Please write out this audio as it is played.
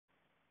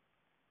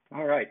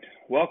All right.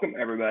 Welcome,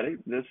 everybody.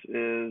 This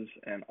is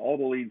an All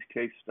the Leads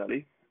case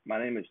study. My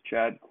name is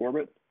Chad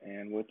Corbett,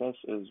 and with us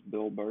is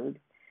Bill Byrd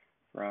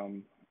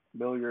from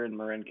Bill. You're in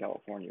Marin,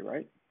 California,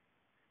 right?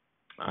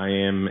 I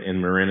am in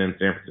Marin in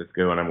San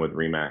Francisco, and I'm with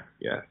Remax.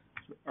 Yes.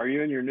 Are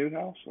you in your new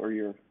house, or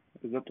is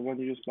that the one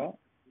you just bought?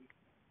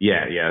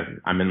 Yeah.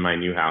 I'm in my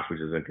new house,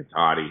 which is in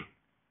Katt,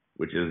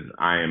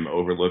 I am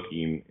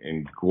overlooking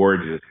in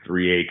gorgeous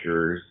 3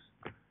 acres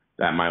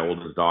that my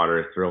oldest daughter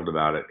is thrilled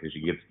about it because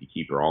she gets to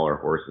keep all her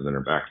horses in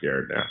her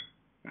backyard now.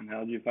 And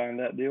how did you find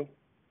that deal?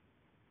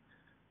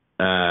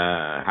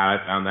 How I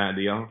found that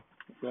deal?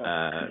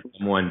 Yeah.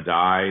 Someone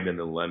died, and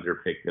the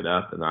lender picked it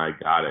up, and I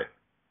got it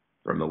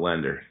from the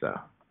lender. So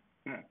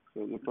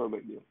It's a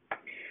probate deal.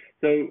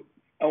 So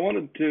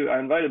I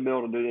invited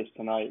Bill to do this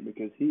tonight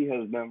because he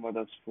has been with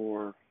us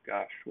for,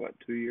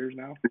 2 years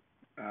now?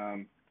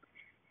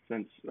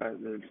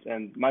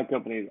 And my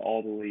company is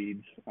All the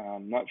Leads.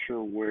 I'm not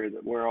sure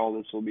where all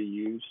this will be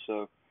used.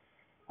 So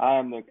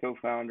I'm the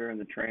co-founder and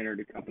the trainer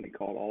to a company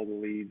called All the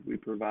Leads. We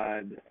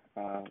provide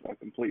a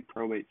complete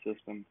probate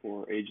system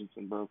for agents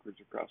and brokers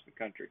across the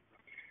country.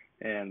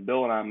 And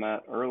Bill and I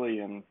met early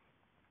in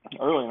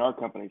our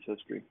company's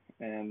history,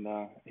 and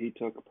he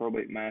took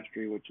Probate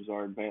Mastery, which is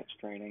our advanced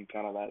training,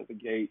 kind of out of the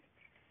gate,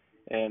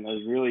 and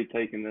has really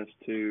taken this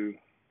to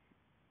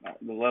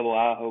the level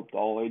I hoped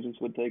all agents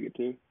would take it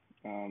to.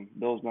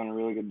 Bill's done a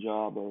really good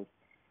job of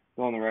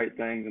doing the right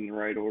things in the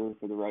right order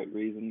for the right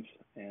reasons,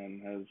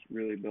 and has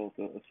really built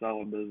a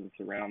solid business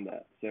around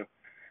that. So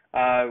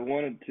I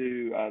wanted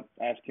to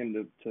ask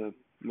him to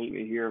meet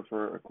me here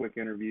for a quick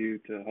interview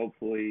to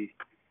hopefully,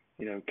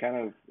 kind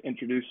of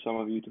introduce some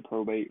of you to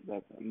probate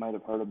that might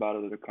have heard about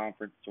it at a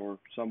conference or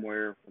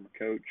somewhere from a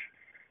coach,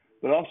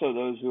 but also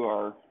those who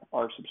are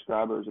our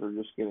subscribers that are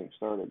just getting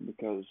started.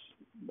 Because,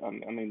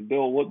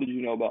 Bill, what did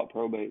you know about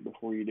probate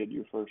before you did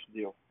your first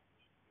deal?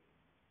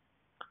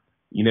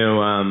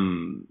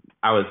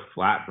 I was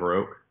flat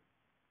broke,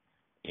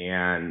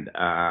 and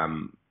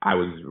I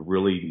was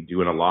really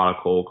doing a lot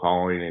of cold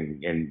calling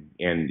and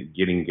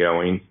getting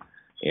going.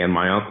 And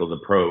my uncle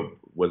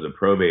was a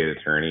probate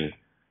attorney,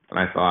 and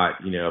I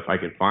thought, if I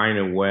could find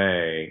a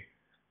way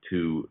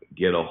to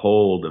get a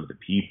hold of the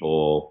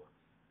people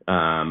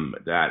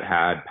that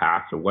had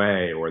passed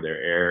away, or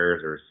their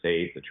heirs or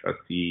estates, the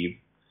trustees,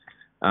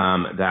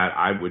 that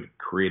I would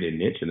create a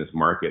niche in this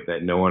market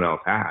that no one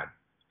else had.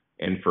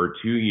 And for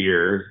 2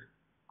 years,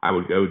 I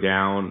would go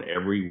down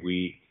every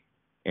week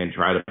and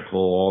try to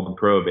pull all the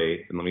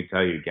probates. And let me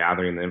tell you,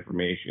 gathering the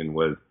information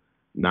was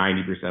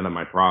 90% of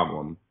my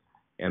problem.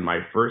 And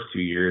my first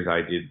 2 years,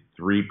 I did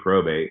 3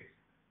 probates,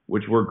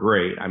 which were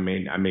great. I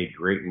made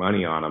great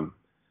money on them.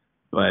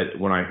 But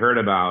when I heard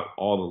about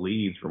All the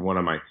Leads from one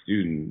of my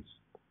students,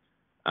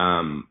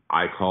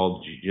 I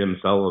called Jim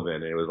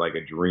Sullivan, and it was like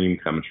a dream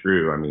come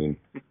true.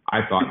 I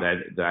thought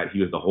that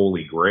he was the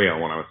holy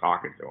grail when I was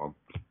talking to him.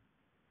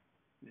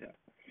 Yeah.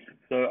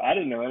 So I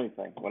didn't know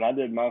anything. When I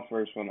did my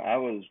first one, I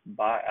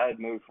had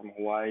moved from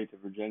Hawaii to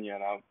Virginia,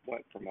 and I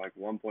went from like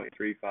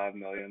 1.35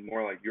 million,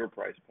 more like your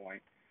price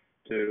point,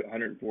 to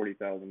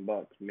 140,000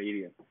 bucks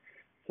median.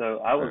 So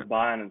I was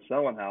buying and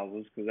selling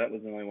houses because that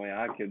was the only way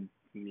I could,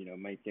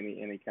 make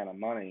any kind of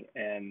money.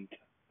 And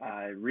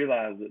I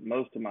realized that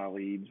most of my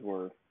leads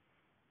were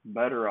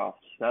better off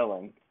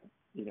selling,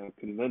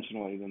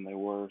 conventionally than they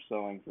were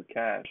selling for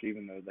cash,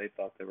 even though they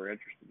thought they were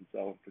interested in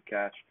selling for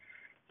cash.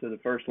 So the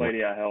first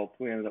lady I helped,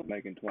 we ended up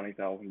making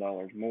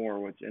 $20,000 more,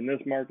 which in this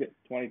market,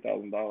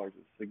 $20,000 is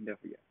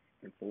significant.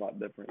 It's a lot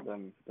different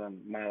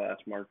than my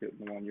last market,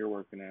 the one you're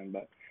working in.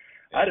 But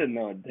I didn't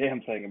know a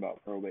damn thing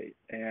about probate,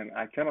 and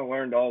I kind of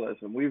learned all this,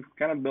 and we've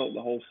kind of built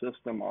the whole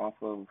system off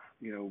of,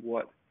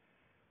 what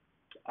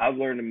I've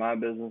learned in my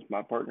business,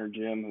 my partner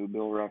Jim, who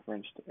Bill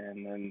referenced,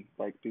 and then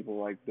like people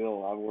like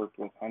Bill. I've worked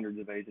with hundreds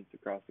of agents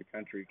across the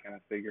country, kind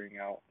of figuring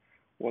out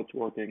what's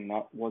working,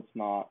 what's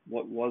not,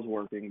 what was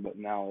working but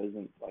now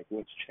isn't, like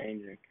what's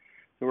changing.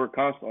 So we're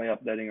constantly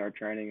updating our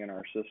training and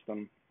our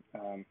system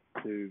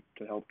to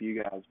help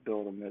you guys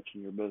build a niche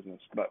in your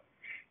business. But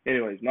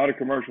anyways, not a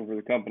commercial for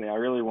the company. I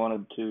really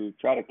wanted to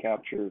try to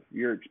capture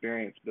your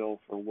experience,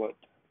 Bill, for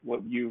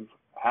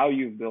how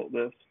you've built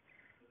this,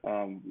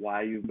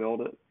 why you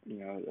built it.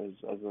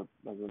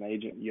 As an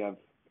agent, you have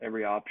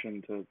every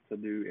option to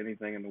do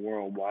anything in the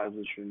world. Why is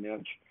this your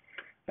niche?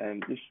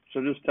 And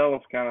just tell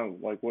us kind of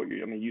like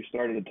you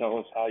started to tell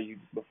us how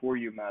before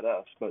you met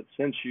us, but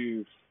since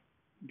you've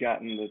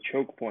gotten the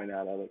choke point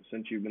out of it,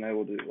 since you've been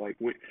able to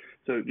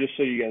so just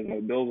so you guys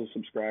know, Bill's a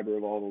subscriber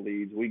of All the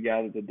Leads. We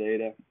gather the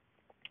data,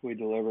 we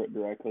deliver it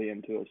directly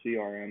into a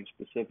CRM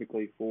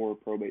specifically for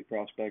probate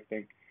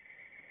prospecting.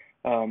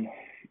 I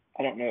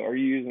don't know, are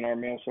you using our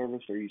mail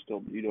service, or are you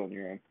doing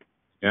your own?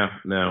 Yeah,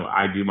 no,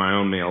 I do my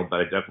own mail, but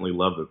I definitely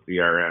love the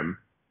CRM.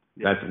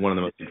 Yeah. That's one of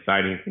the most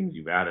exciting things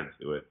you've added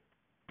to it.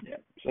 Yeah.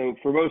 So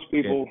for most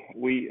people,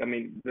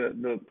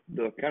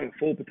 the kind of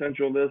full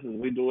potential of this is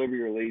we deliver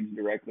your leads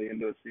directly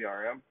into a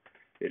CRM.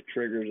 It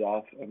triggers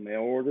off a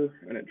mail order,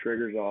 and it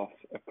triggers off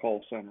a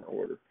call center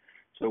order.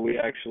 So we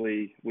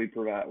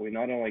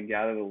not only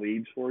gather the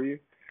leads for you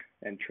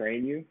and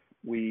train you,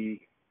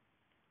 we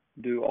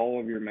do all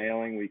of your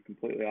mailing. We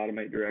completely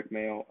automate direct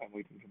mail, and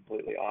we can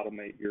completely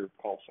automate your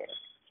call center.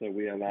 So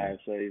we have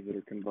ISAs that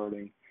are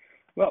converting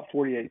about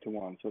 48 to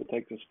 1. So it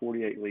takes us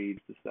 48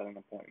 leads to set an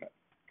appointment.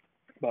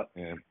 But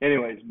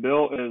anyways,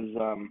 Bill is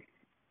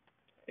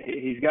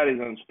he's got his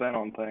own spin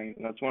on things,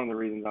 and that's one of the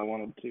reasons I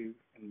wanted to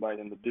invite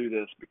him to do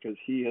this, because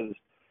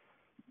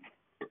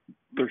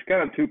there's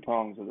kind of two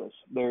prongs of this.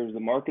 There's the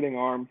marketing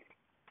arm,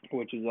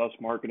 which is us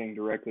marketing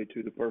directly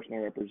to the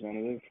personal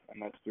representative,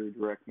 and that's through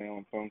direct mail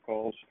and phone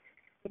calls.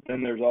 But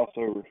then there's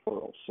also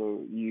referrals.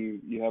 So you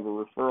have a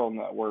referral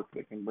network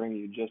that can bring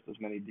you just as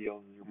many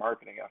deals as your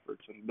marketing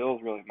efforts, and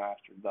Bill's really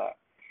mastered that.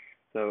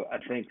 So I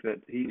think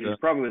that he's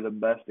probably the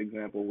best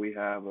example we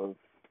have of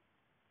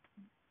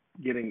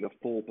getting the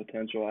full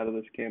potential out of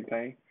this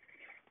campaign.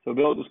 So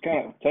Bill, just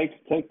kind of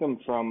take them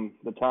from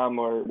the time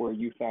where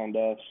you found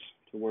us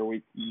to where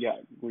we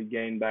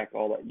gained back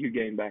all that, you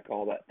gained back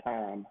all that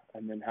time,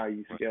 and then how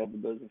you scaled the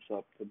business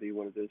up to be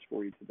what it is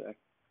for you today.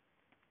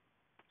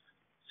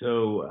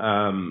 So,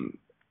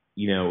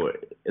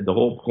 the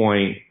whole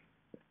point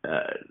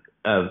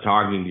of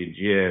talking to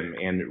Jim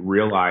and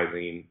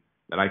realizing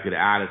that I could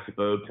add a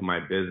spoke to my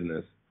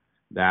business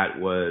that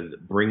was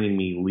bringing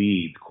me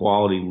leads,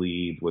 quality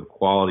leads with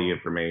quality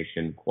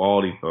information,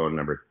 quality phone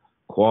numbers,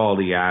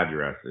 quality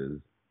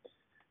addresses.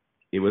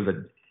 It was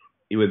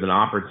an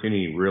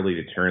opportunity really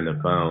to turn the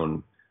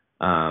phone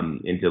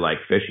into like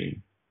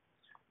fishing.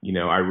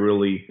 I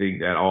really think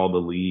that all the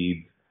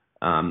leads,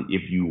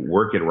 if you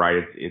work it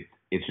right,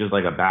 it's just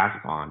like a bass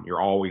pond. You're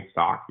always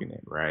stocking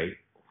it, right?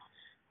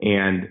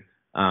 And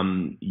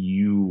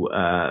you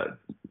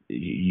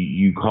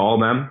call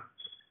them,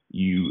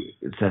 you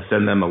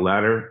send them a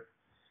letter,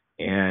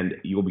 and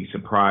you'll be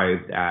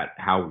surprised at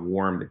how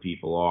warm the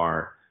people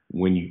are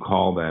when you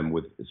call them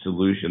with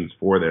solutions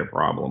for their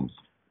problems.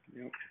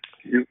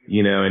 Yep.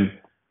 And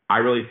I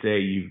really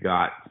say you've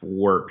got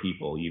four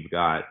people. You've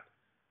got,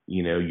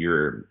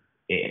 your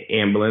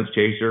ambulance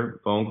chaser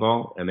phone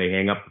call, and they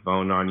hang up the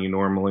phone on you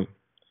normally.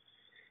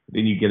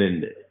 Then you get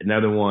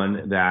another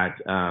one that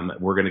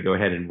we're going to go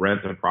ahead and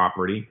rent a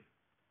property.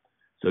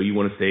 So you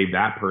want to save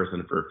that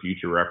person for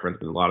future reference,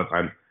 because a lot of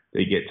times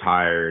they get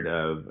tired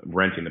of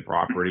renting the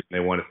property and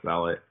they want to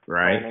sell it,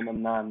 right? And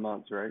in 9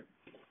 months, right?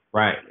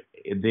 Right.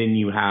 Then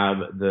you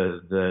have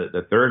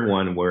the third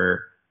one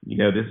where,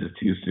 this is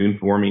too soon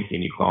for me.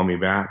 Can you call me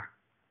back?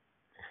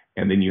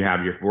 And then you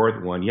have your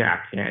fourth one. Yeah,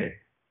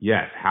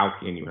 yes. How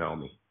can you help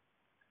me?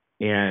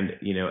 And,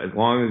 as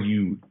long as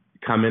you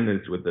come in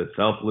this with a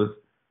selfless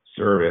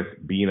service,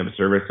 being of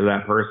service to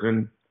that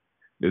person,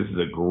 this is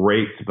a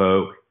great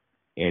spoke.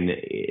 And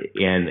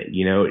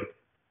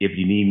if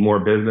you need more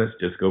business,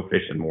 just go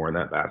fishing more in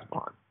that bass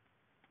pond.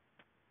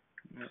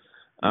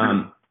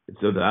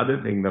 So the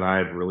other thing that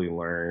I've really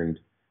learned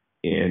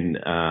in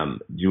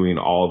doing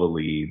all the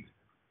leads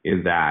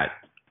is that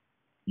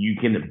you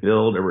can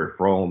build a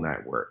referral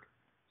network.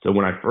 So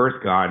when I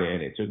first got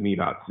in, it took me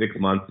about 6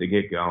 months to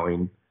get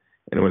going,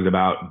 and it was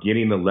about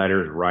getting the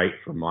letters right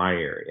for my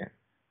area.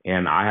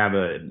 And I have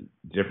a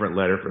different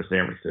letter for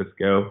San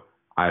Francisco.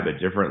 I have a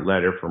different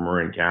letter for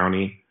Marin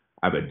County.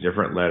 I have a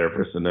different letter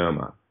for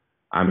Sonoma.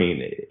 I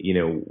mean,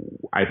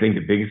 I think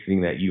the biggest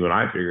thing that you and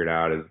I figured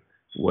out is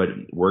what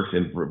works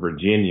in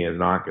Virginia is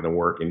not going to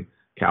work in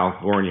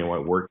California.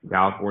 What works in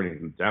California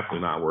is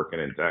definitely not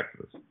working in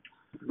Texas,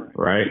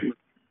 right?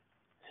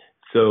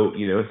 So,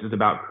 it's just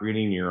about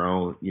creating your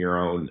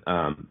own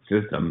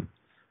system.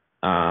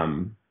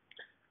 One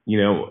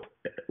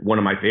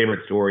of my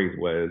favorite stories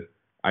was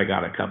I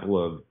got a couple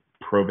of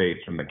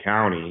probates from the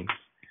county,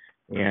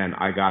 and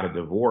I got a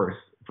divorce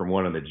from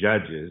one of the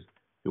judges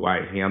who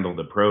I handled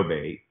the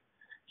probate.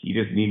 He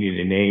just needed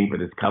a name for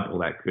this couple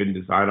that couldn't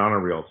decide on a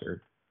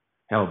realtor.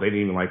 Hell, they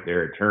didn't even like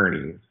their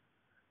attorneys.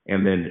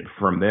 And then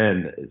from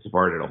then, it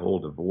started a whole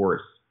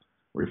divorce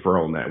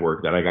referral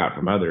network that I got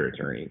from other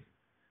attorneys.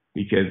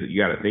 Because you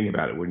got to think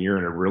about it. When you're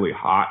in a really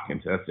hot,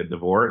 contested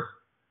divorce,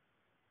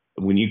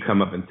 when you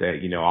come up and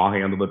say, I'll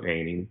handle the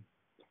painting,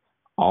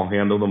 I'll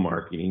handle the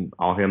marketing,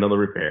 I'll handle the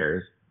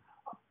repairs,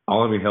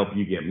 I'll even help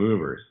you get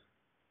movers.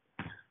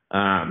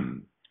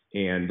 And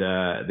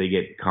they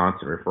get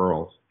constant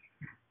referrals.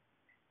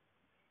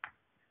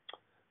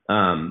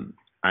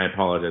 I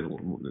apologize.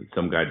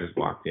 Some guy just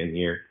walked in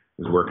here.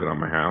 He was working on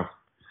my house.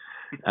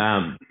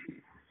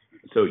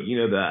 So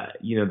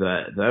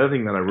the other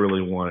thing that I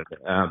really wanted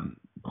to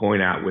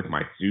point out with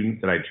my students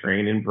that I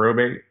train in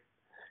probate,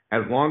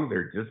 as long as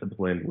they're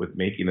disciplined with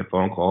making the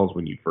phone calls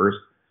when you first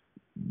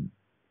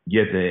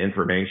get the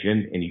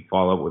information and you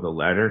follow up with a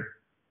letter,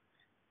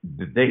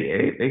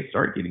 they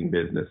start getting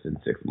business in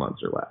 6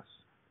 months or less,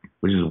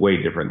 which is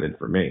way different than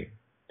for me.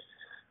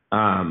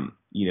 Practice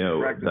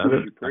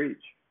what you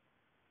preach.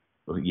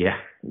 Yeah,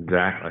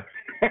 exactly.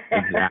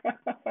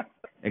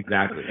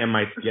 Exactly. And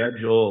my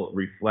schedule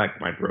reflects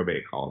my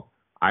probate calls.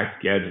 I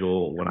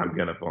schedule when I'm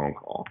going to phone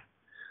call.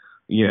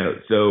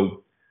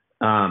 So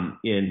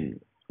in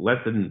less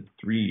than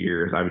 3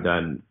 years, I've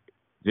done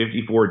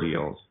 54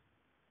 deals.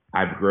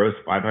 I've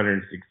grossed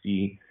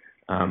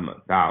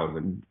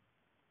 560,000,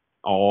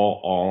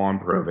 all on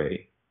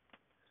probate.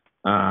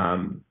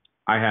 I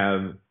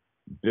have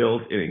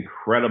built an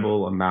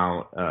incredible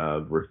amount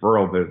of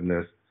referral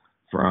business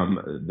from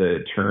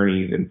the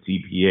attorneys and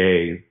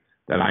CPAs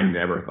that I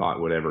never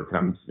thought would ever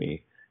come to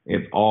me.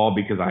 It's all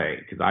because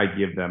I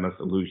give them a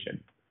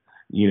solution.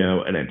 You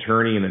know, an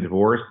attorney in a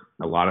divorce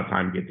a lot of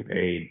times gets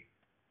paid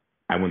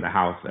when the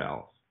house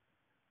sells.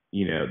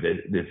 You know,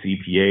 the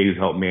CPA who's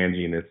helped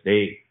managing the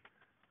estate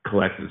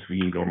collects his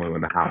fee normally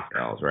when the house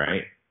sells,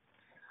 right?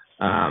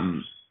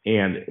 And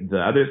the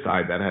other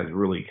side that has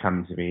really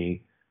come to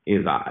me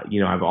is,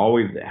 I've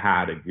always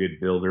had a good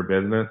builder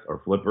business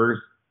or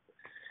flippers.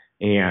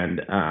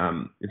 And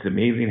it's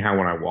amazing how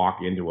when I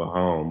walk into a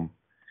home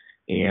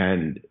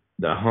and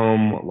the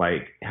home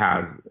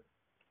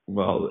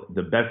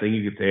the best thing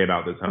you could say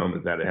about this home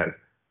is that it has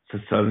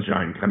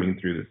sunshine coming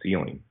through the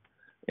ceiling.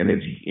 And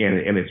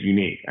it's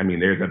unique. I mean,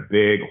 there's a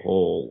big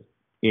hole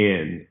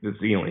in the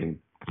ceiling.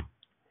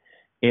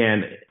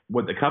 And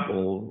what the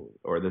couple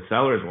or the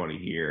sellers want to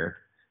hear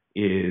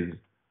is,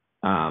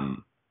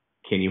 can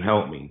you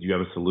help me? Do you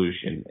have a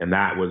solution? And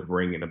that was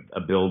bringing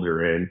a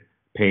builder in,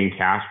 paying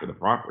cash for the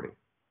property,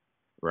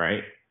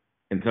 right?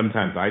 And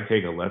sometimes I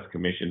take a less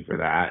commission for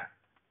that.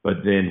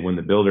 But then when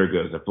the builder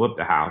goes to flip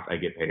the house, I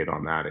get paid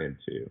on that end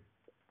too.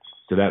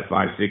 So that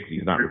 560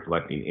 is not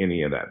reflecting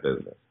any of that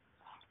business.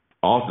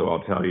 Also,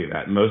 I'll tell you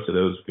that most of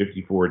those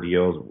 54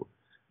 deals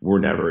were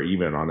never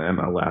even on the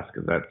MLS,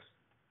 because that's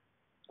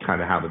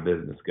kind of how the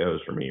business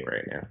goes for me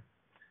right now,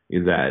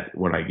 is that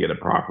when I get a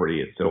property,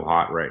 it's so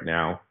hot right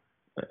now,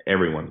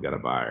 everyone's got a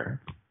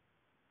buyer.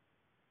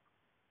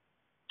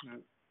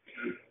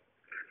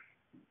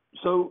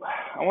 So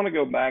I want to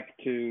go back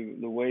to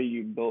the way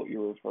you built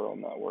your referral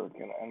network.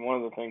 And one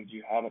of the things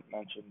you haven't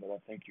mentioned that I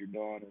think you're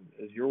doing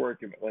is you're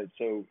working,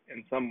 so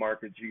in some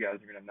markets, you guys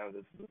are going to know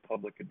this is a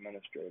public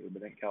administrator,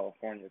 but in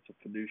California, it's a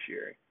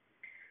fiduciary.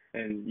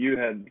 And you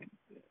had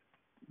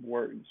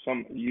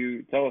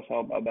tell us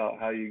about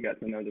how you got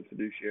to know the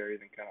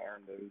fiduciaries and kind of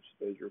earned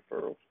those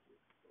referrals.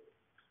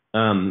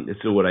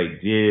 So what I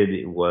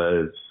did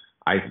was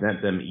I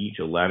sent them each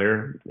a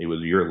letter. It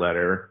was your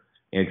letter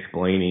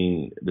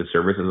explaining the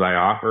services I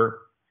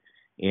offer.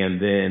 And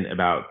then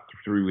about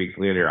 3 weeks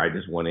later, I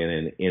just went in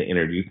and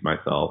introduced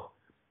myself,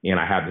 and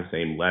I had the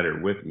same letter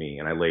with me,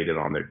 and I laid it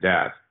on their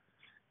desk.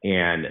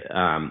 And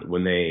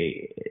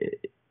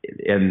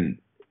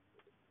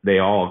they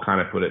all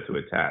kind of put it to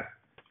a test.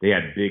 They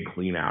had big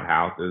clean out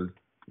houses,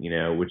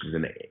 which is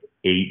an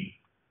eight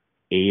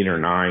or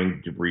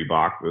nine debris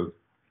boxes.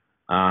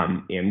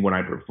 And when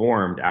I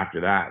performed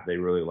after that, they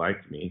really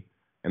liked me,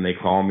 and they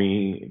call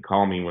me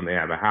when they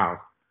have a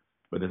house.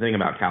 But the thing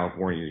about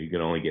California is you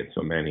can only get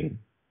so many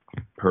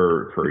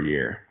per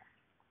year.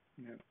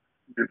 Yeah.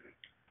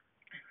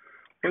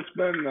 What's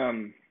been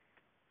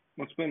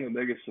the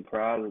biggest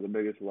surprise or the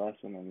biggest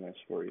lesson in this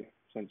for you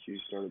since you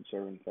started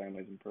serving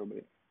families in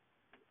probate?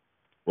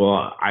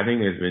 Well, I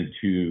think there's been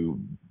two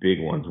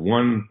big ones.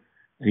 One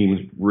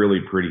seems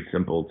really pretty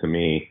simple to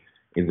me,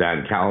 is that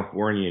in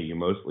California, you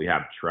mostly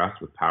have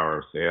trust with power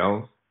of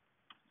sales.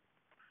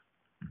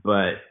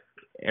 But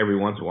every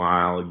once in a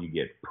while, you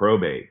get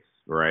probates,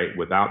 right,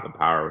 without the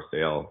power of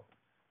sale,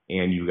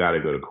 and you got to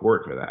go to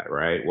court for that,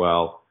 right?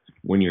 Well,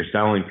 when you're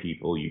selling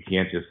people, you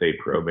can't just say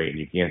probate and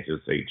you can't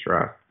just say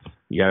trust.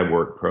 You got to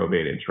work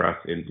probate and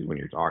trust into when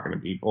you're talking to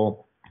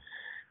people.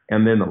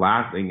 And then the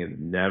last thing is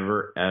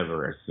never,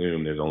 ever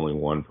assume there's only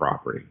one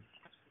property.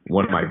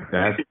 One of my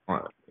best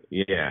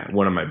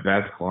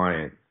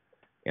clients,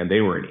 and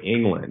they were in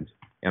England,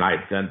 and I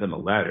had sent them a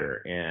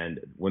letter, and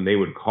when they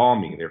would call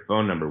me, their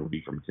phone number would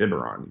be from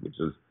Tiburon, which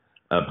is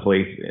a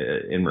place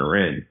in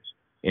Marin.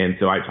 And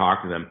so I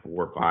talked to them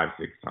 4, 5,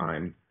 6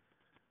 times,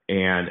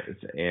 and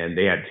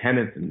they had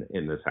tenants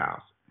in this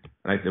house.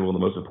 And I said, well, the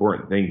most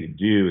important thing to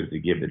do is to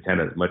give the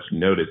tenant as much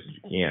notice as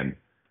you can.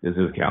 This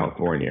is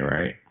California,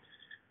 right?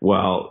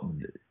 Well,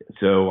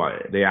 so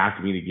they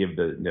asked me to give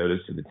the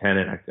notice to the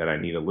tenant. I said, I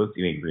need a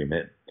listing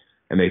agreement.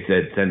 And they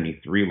said, send me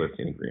 3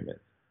 listing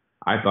agreements.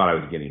 I thought I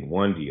was getting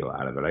 1 deal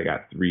out of it. I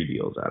got 3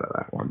 deals out of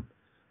that one.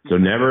 So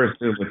never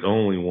assume it's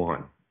only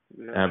one,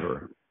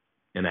 ever,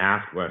 and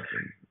ask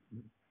questions.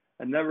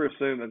 I never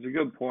assume. That's a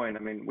good point.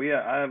 I mean,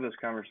 I have this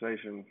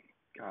conversation,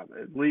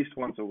 at least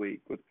once a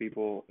week with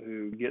people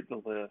who get the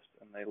list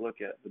and they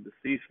look at the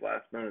deceased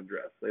last known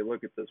address. They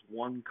look at this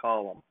one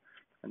column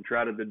and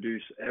try to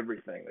deduce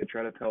everything. They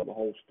try to tell the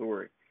whole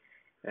story.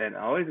 And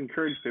I always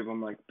encourage people,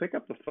 I'm like, pick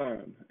up the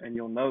phone and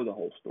you'll know the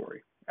whole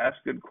story.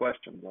 Ask good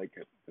questions, like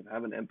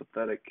have an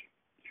empathetic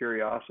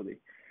curiosity.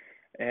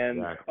 And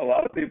exactly. A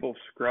lot of people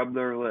scrub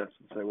their list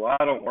and say, well,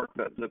 I don't work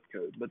that zip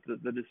code. But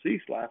the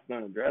deceased last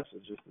known address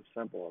is just as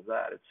simple as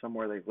that. It's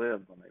somewhere they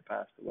lived when they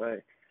passed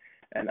away.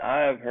 And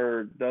I have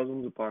heard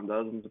dozens upon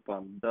dozens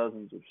upon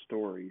dozens of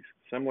stories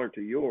similar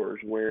to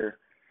yours where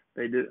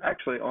they did.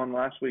 Actually, on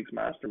last week's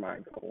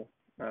mastermind call,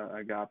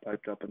 a guy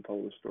piped up and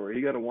told a story.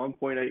 He got a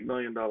 $1.8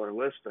 million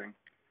listing,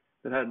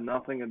 that had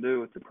nothing to do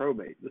with the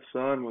probate. The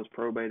son was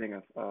probating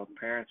a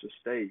parent's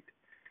estate.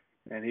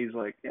 And he's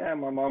like, yeah,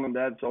 my mom and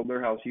dad sold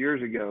their house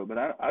years ago, but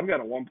I've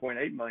got a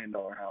 $1.8 million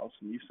house,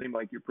 and you seem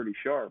like you're pretty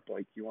sharp.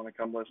 Like, you want to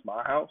come list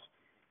my house?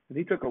 And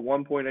he took a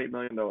 $1.8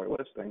 million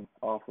listing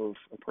off of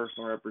a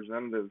personal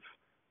representative,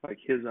 like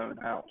his own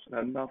house. It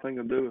had nothing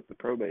to do with the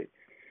probate.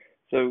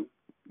 So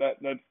that's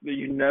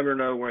you never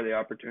know where the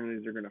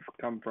opportunities are going to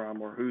come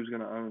from or who's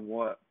going to own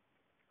what.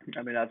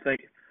 I mean, I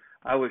think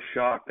I was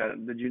shocked.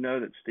 Did you know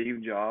that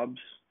Steve Jobs,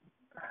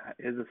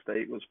 his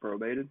estate was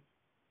probated?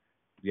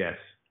 Yes.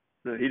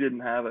 So he didn't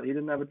have it. He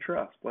didn't have a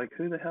trust. Like,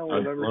 who the hell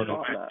would have ever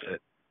thought that?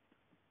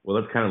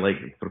 Well, that's kind of like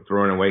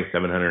throwing away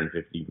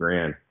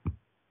 $750,000.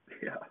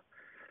 Yeah.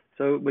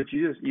 So, but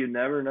you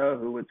never know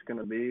who it's going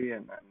to be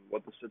and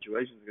what the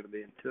situation is going to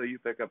be until you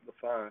pick up the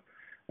phone.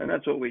 And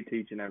that's what we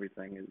teach and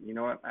everything is, you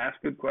know what? Ask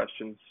good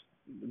questions.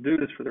 Do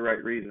this for the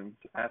right reasons.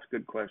 Ask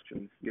good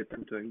questions. Get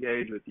them to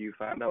engage with you.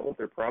 Find out what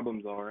their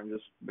problems are, and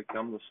just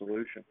become the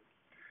solution.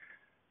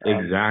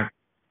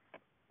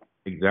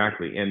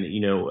 Exactly. And, you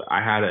know,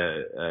 I had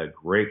a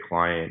great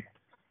client.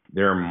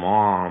 Their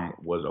mom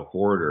was a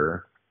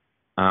hoarder,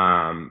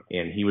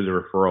 and he was a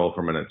referral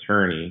from an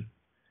attorney,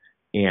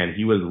 and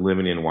he was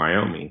living in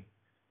Wyoming.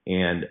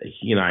 And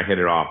he and I hit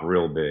it off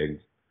real big.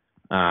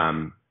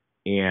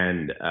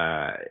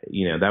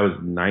 You know, that was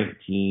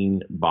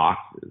 19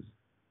 boxes.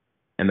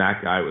 And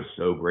that guy was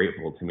so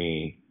grateful to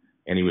me.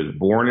 And he was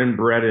born and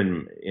bred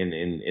in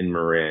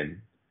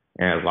Marin,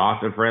 and has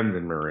lots of friends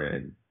in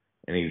Marin.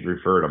 And he's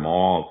referred them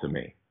all to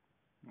me.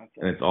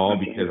 And it's all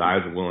because I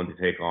was willing to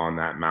take on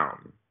that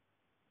mountain.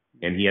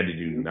 And he had to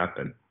do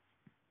nothing.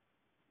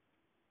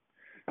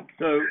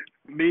 So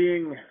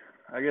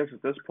I guess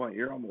at this point,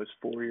 you're almost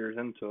 4 years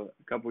into it,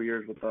 a couple of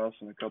years with us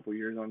and a couple of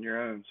years on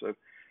your own. So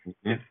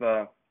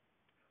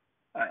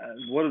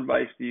what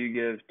advice do you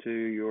give to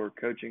your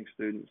coaching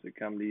students that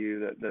come to you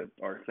that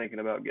are thinking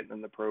about getting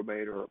into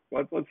probate, or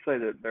let's say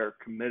that they're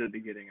committed to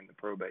getting into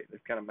probate?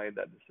 They've kind of made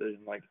that decision.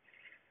 Like,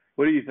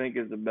 what do you think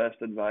is the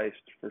best advice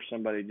for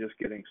somebody just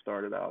getting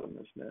started out in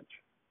this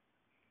niche?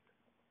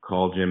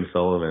 Call Jim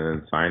Sullivan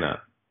and sign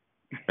up.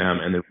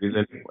 And the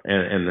reason,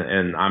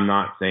 and I'm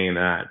not saying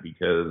that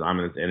because I'm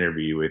in this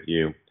interview with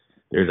you.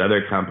 There's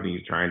other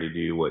companies trying to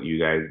do what you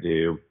guys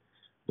do.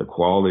 The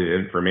quality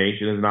of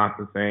information is not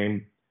the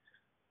same.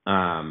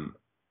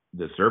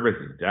 The service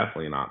is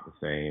definitely not the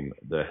same.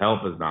 The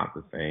help is not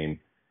the same.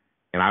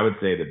 And I would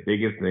say the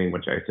biggest thing,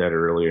 which I said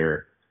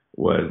earlier,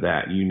 was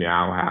that you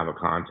now have a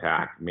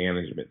contact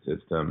management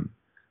system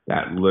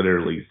that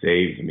literally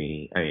saves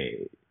me at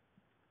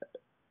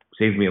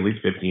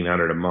least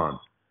 $1,500 a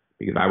month,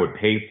 because I would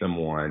pay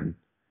someone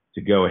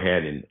to go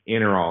ahead and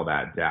enter all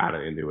that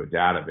data into a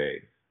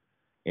database.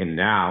 And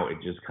now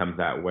it just comes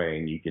that way,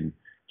 and you can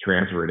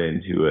transfer it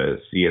into a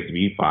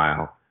CSV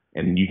file,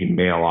 and you can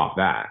mail off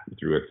that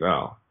through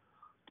Excel,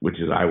 which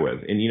is I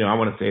was. And, you know, I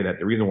want to say that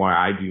the reason why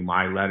I do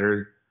my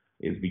letters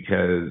is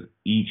because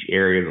each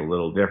area is a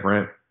little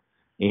different.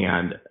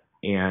 And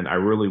I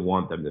really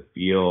want them to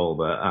feel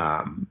the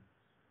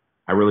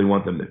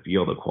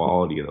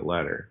quality of the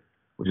letter,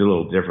 which is a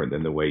little different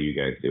than the way you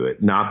guys do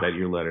it. Not that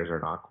your letters are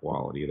not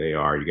quality; they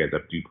are. You guys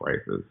have two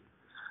prices.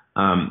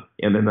 And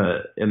then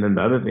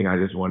the other thing, I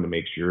just wanted to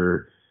make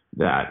sure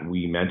that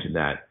we mentioned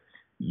that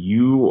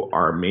you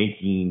are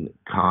making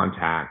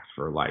contacts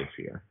for life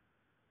here,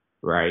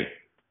 right?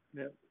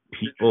 Yep.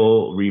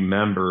 People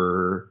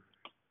remember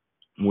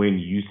when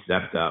you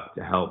stepped up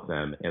to help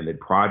them, and the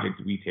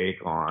projects we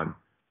take on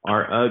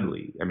are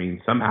ugly. I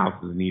mean, some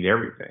houses need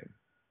everything,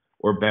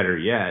 or better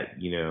yet,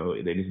 you know,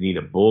 they just need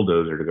a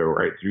bulldozer to go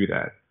right through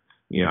that.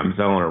 You know, I'm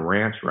selling a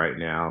ranch right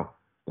now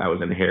that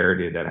was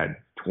inherited that had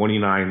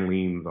 29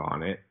 liens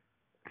on it.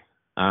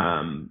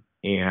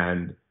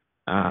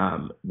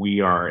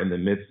 We are in the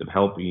midst of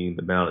helping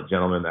the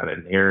gentleman that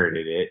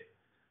inherited it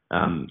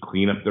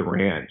clean up the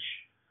ranch.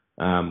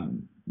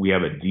 We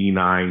have a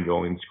D9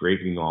 going,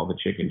 scraping all the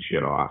chicken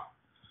shit off.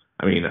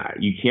 I mean,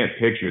 you can't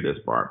picture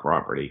this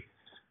property.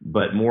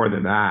 But more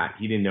than that,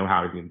 he didn't know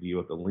how he was going to deal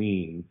with the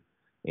liens.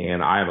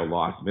 And I have a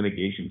loss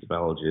mitigation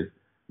specialist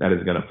that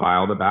is going to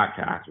file the back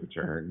tax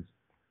returns,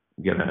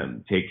 going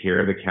to take care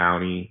of the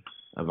county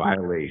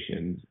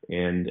violations,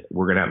 and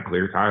we're going to have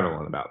clear title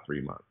in about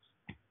 3 months.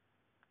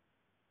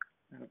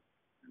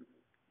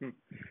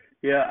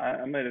 Yeah,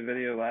 I made a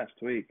video last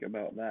week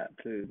about that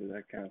too, that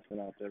I kind of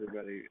sent out to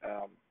everybody.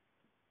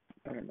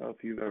 I don't know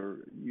if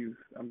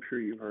I'm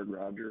sure you've heard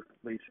Roger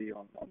Lacey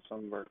on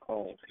some of our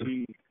calls.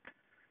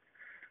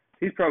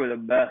 He's probably the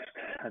best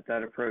at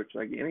that approach.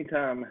 Like,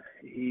 anytime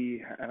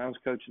and I was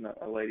coaching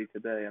a lady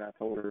today, and I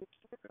told her,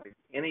 like,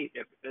 any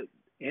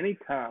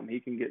time he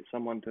can get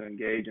someone to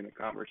engage in a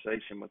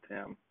conversation with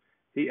him,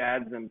 he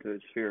adds them to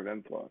his sphere of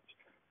influence,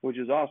 which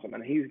is awesome.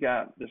 And he's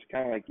got, just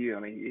kind of like you, I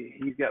mean,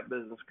 he's got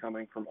business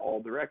coming from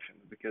all directions,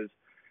 because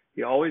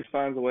he always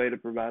finds a way to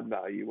provide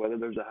value, whether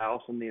there's a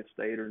house in the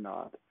estate or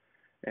not.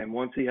 And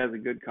once he has a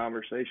good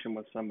conversation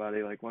with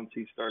somebody, like once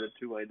he started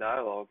two-way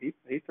dialogue,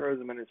 he throws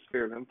them in his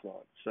sphere of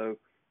influence. So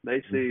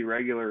They see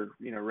regular,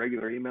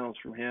 regular emails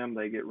from him.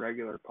 They get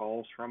regular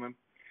calls from him,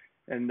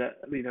 and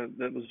that,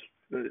 that was.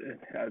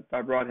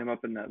 I brought him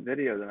up in that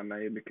video that I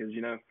made because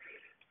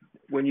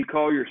when you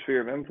call your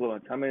sphere of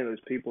influence, how many of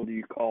those people do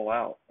you call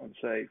out and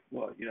say,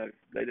 well,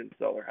 they didn't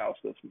sell their house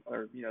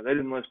or they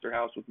didn't list their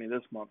house with me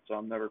this month, so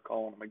I'm never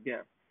calling them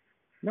again.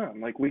 No,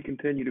 like we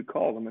continue to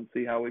call them and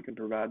see how we can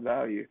provide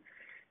value.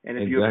 And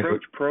if you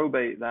approach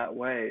probate that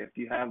way, if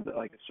you have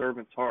like a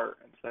servant's heart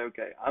and say,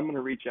 okay, I'm going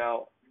to reach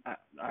out.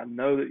 I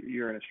know that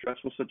you're in a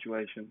stressful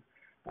situation.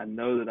 I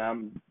know that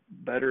I'm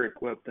better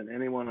equipped than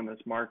anyone in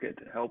this market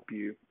to help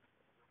you.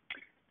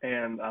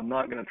 And I'm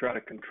not going to try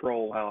to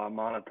control how I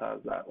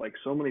monetize that. Like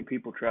so many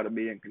people try to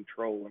be in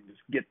control and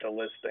just get to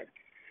listing.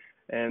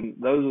 And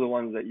those are the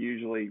ones that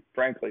usually,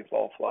 frankly,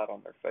 fall flat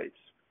on their face.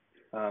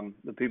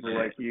 The people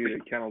like you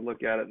that kind of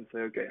look at it and say,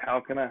 okay, how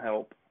can I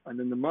help? And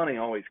then the money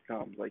always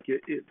comes. Like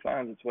it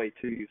finds its way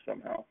to you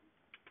somehow.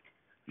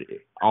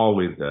 It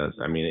always does.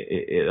 I mean,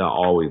 it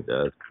always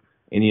does.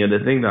 And,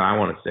 the thing that I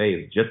want to say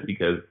is just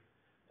because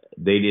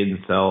they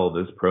didn't sell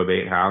this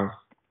probate house,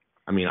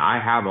 I mean,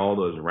 I have all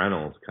those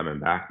rentals coming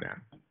back now,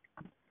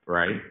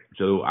 right?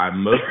 So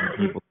most of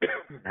the people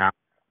have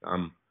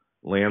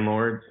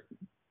landlords,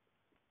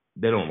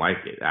 they don't like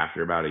it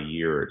after about a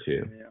year or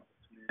two,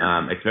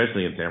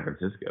 especially in San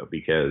Francisco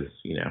because,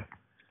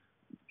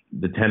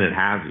 the tenant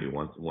has you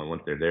once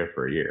they're there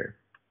for a year.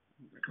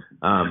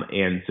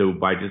 And so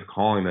by just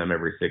calling them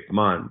every 6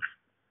 months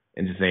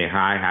and just saying,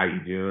 hi, how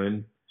you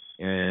doing?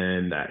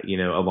 And,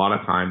 a lot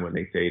of time when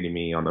they say to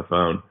me on the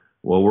phone,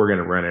 well, we're going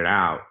to rent it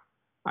out.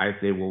 I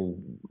say, well,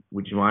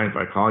 would you mind if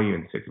I call you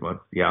in 6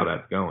 months to see how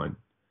that's going?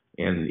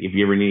 And if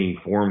you ever need any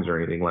forms or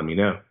anything, let me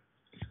know.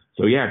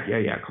 So yeah,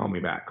 call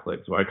me back, click.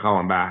 So I call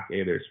them back.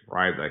 Hey, they're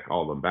surprised I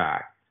called them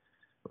back,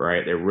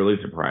 right? They're really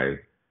surprised.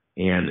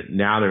 And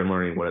now they're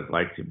learning what it's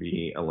like to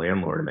be a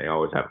landlord, and they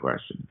always have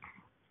questions.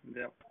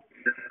 Yeah.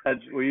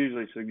 We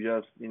usually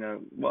suggest,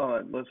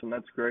 well, listen,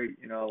 that's great.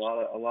 A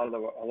lot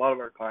of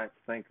our clients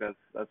think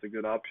that's a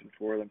good option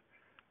for them.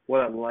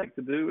 What I'd like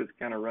to do is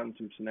kind of run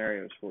some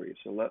scenarios for you.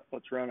 So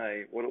let's run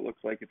what it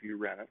looks like if you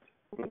rent it,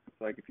 what it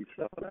looks like if you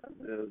sell it as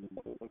is, and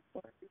what it looks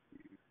like if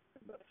you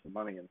invest some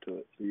money into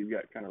it. So you've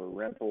got kind of a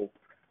rental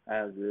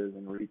as is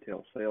and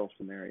retail sales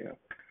scenario.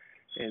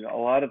 And a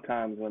lot of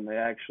times when they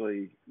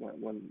actually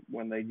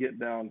when they get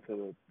down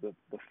to the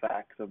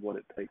facts of what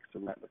it takes to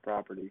rent the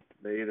property,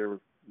 they either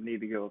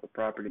need to go with a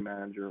property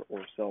manager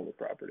or sell the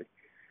property.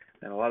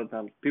 And a lot of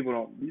times you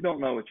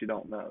don't know what you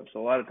don't know. So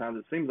a lot of times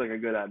it seems like a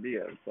good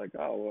idea. It's like,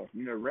 oh,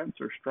 well,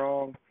 rents are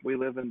strong. We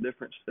live in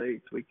different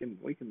states. We can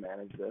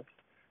manage this.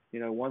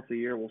 Once a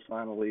year we'll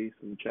sign a lease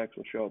and checks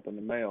will show up in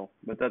the mail.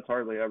 But that's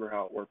hardly ever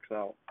how it works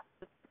out.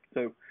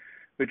 So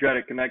we try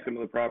to connect them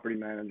with a property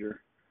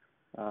manager,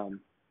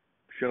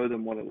 show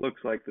them what it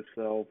looks like to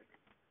sell.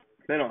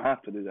 They don't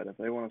have to do that. If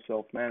they want to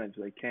self-manage,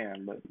 they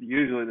can. But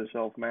usually the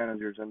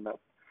self-managers end up,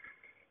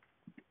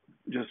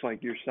 just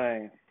like you're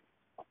saying,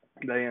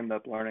 they end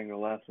up learning a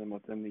lesson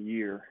within the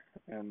year,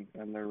 and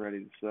they're ready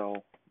to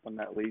sell when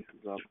that lease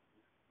is up.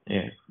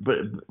 Yeah, but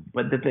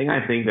the thing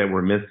I think that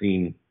we're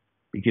missing,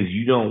 because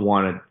you don't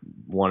want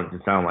it to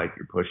sound like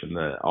you're pushing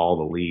all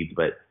the leads,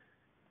 but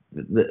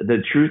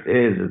the truth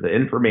is the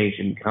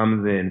information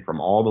comes in from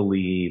all the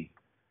leads,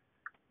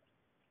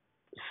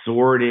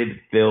 sorted,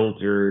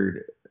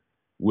 filtered,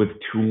 with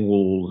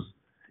tools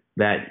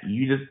that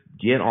you just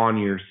get on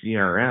your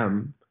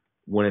CRM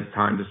when it's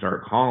time to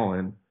start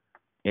calling.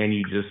 And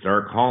you just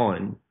start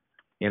calling,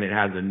 and it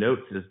has a note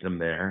system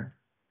there.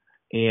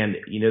 And,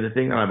 the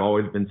thing that I've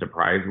always been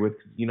surprised with,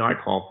 I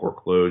call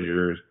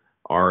foreclosures,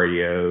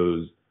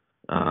 REOs,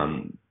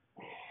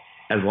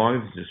 as long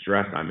as it's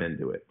distressed, I'm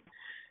into it.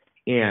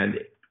 And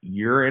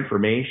your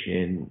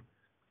information,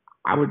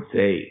 I would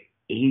say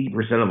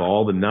 80% of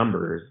all the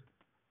numbers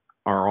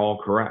are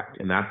all correct.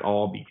 And that's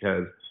all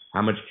because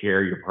how much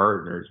care your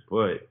partners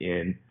put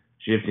in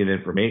shifting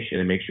information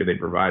and make sure they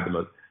provide the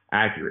most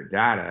accurate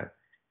data.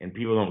 And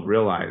people don't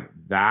realize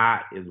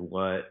that is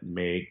what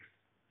makes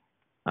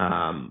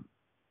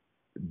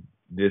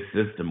this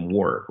system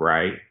work,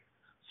 right?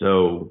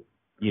 So,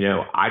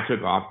 I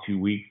took off 2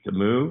 weeks to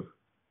move.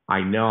 I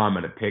know I'm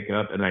going to pick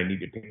up, and I need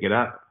to pick it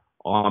up.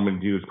 All I'm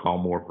going to do is call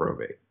more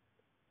probate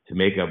to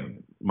make up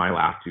my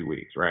last 2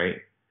 weeks, right?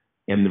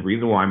 And the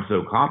reason why I'm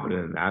so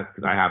confident in that is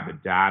because I have the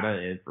data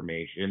and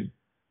information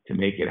to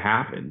make it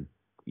happen.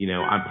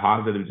 I'm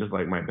positive, just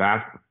like my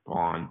bass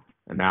pond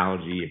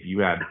analogy, if you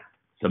had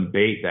some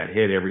bait that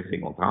hit every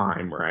single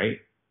time, right?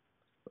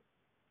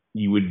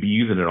 You would be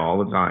using it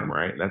all the time,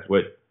 right? That's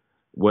what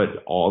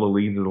all the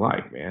leads is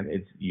like, man.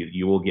 It's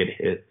you will get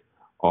hit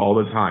all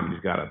the time. You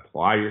just gotta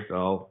apply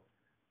yourself,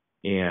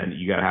 and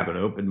you gotta have an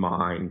open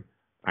mind.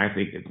 I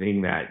think the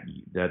thing that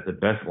the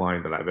best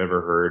line that I've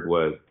ever heard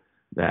was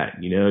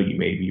that you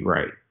may be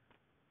right,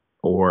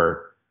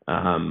 or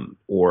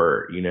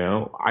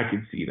I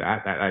could see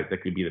that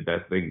could be the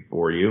best thing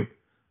for you.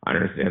 I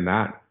understand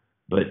that,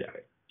 but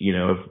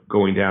if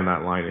going down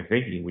that line of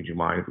thinking, would you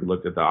mind if we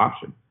looked at the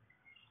option,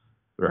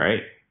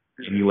 right?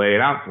 and you lay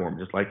it out for them,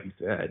 just like you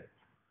said.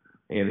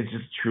 And it's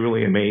just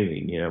truly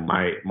amazing. You know,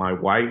 my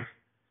wife,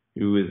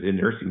 who is in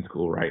nursing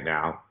school right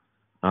now,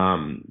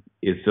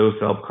 is so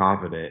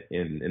self-confident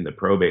in the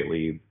probate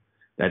lead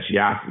that she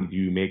asked me, do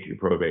you make your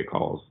probate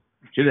calls?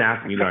 She didn't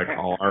ask me, do I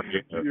call our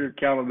your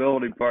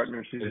accountability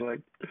partner? She's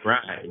like,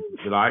 right,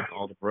 did I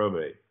call the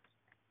probate?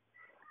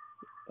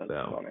 That's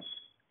so funny.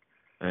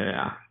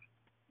 Yeah,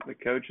 The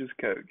coach is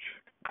coach.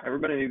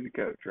 Everybody needs a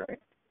coach, right?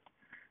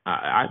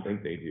 I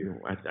think they do.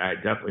 I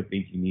definitely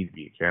think you need to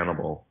be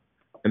accountable.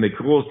 And the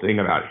coolest thing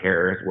about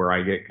Harris, where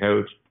I get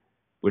coached,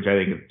 which I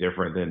think is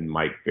different than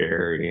Mike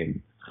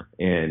Ferry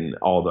and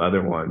all the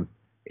other ones,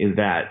 is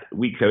that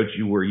we coach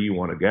you where you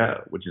want to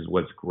go, which is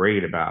what's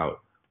great about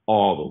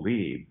all the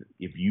leads.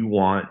 If you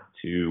want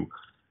to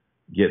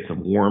get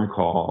some warm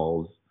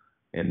calls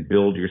and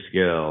build your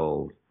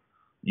skills,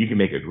 you can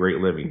make a great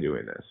living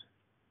doing this.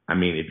 I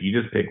mean, if you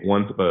just pick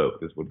one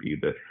spoke, this would be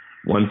the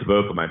one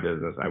spoke of my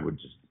business, I would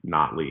just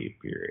not leave,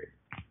 period.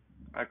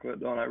 I quit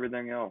doing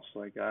everything else.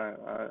 Like I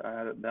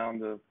had it down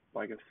to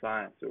like a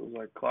science. It was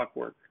like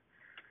clockwork.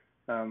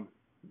 And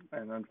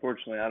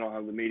unfortunately, I don't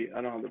have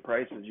the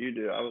prices you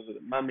do.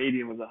 My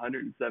median was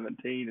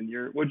 117,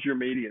 and what's your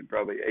median?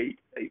 Probably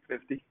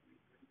 850.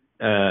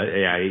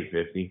 Yeah,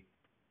 850.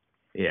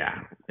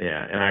 Yeah.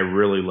 And I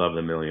really love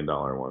the $1 million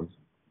ones.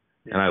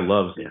 Yeah. And I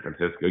love San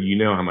Francisco. You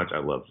know how much I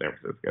love San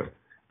Francisco.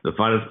 It's the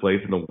funnest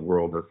place in the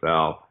world to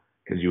sell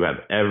because you have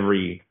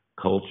every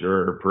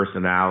culture,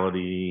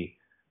 personality,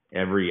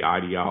 every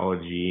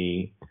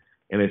ideology,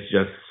 and it's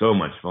just so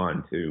much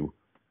fun to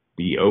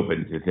be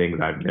open to things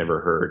I've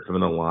never heard. Some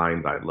of the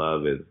lines I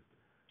love is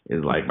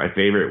like, my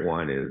favorite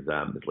one is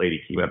this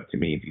lady came up to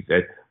me and she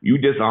said, you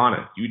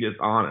dishonest.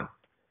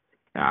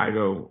 And I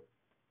go,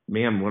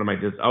 ma'am, what am I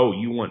oh,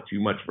 you want too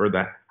much for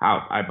the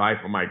house I buy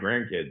for my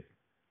grandkids.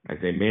 I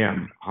say,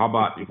 ma'am, how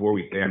about before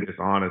we say I'm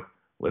dishonest,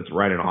 let's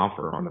write an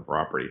offer on the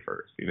property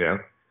first, you know?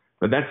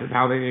 But that's just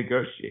how they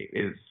negotiate.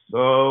 It's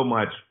so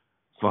much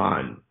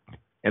fun.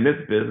 And this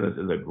business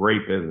is a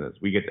great business.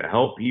 We get to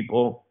help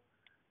people.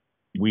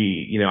 I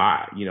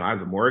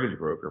was a mortgage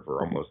broker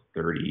for almost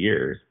 30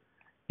 years.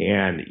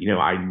 And,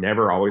 I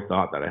never always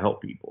thought that I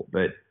helped people.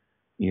 But,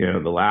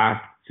 the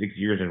last 6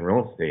 years in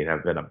real estate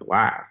have been a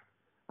blast.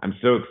 I'm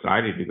so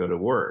excited to go to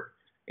work.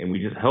 And we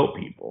just help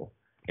people.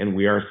 And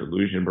we are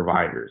solution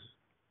providers,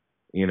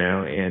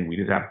 and we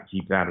just have to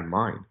keep that in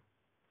mind.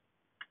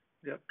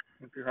 Yep.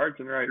 If your heart's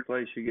in the right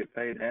place, you get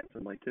paid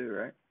handsomely too,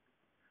 right?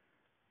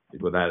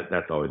 Well,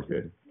 that's always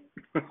good.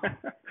 All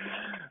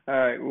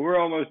right. Well, we're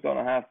almost on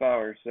a half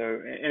hour. So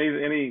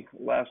any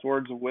last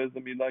words of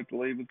wisdom you'd like to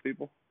leave with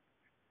people?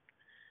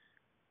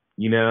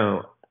 I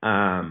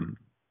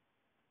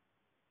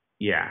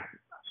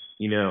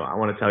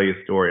want to tell you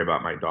a story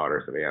about my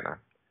daughter, Savannah.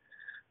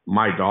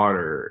 My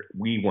daughter,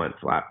 we went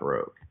flat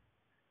broke.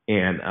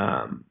 And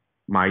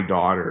my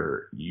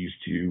daughter used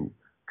to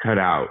cut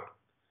out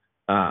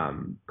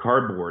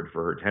cardboard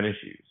for her tennis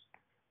shoes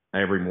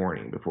every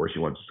morning before she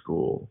went to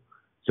school.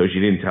 So she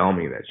didn't tell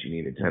me that she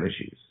needed tennis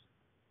shoes.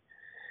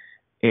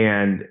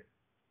 And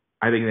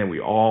I think that we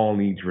all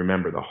need to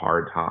remember the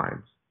hard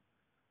times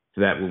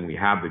so that when we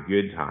have the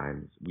good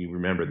times, we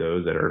remember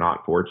those that are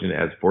not fortunate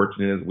as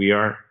we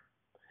are.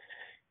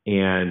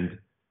 And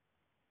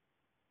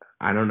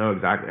I don't know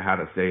exactly how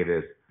to say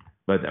this,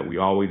 but that we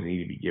always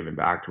need to be giving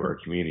back to our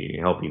community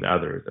and helping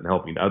others and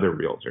helping other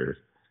realtors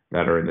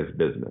that are in this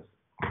business.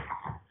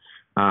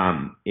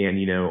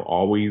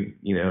 Always,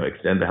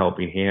 extend the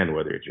helping hand,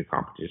 whether it's your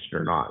competition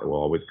or not. It will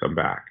always come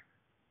back.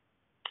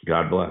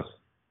 God bless.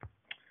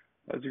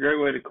 That's a great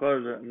way to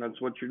close it, and that's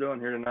what you're doing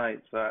here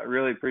tonight. So I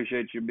really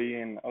appreciate you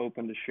being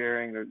open to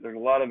sharing. There's a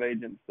lot of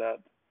agents that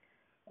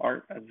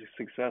aren't as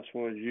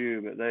successful as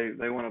you, but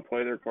they want to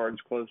play their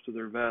cards close to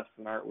their vest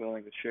and aren't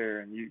willing to share.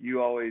 And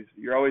you're always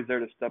there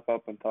to step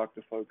up and talk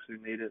to folks who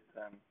need it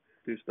and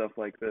do stuff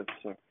like this.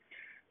 So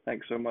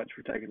thanks so much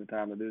for taking the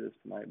time to do this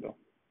tonight, Bill.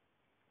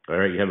 All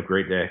right. You have a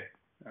great day.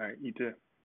 All right. You too.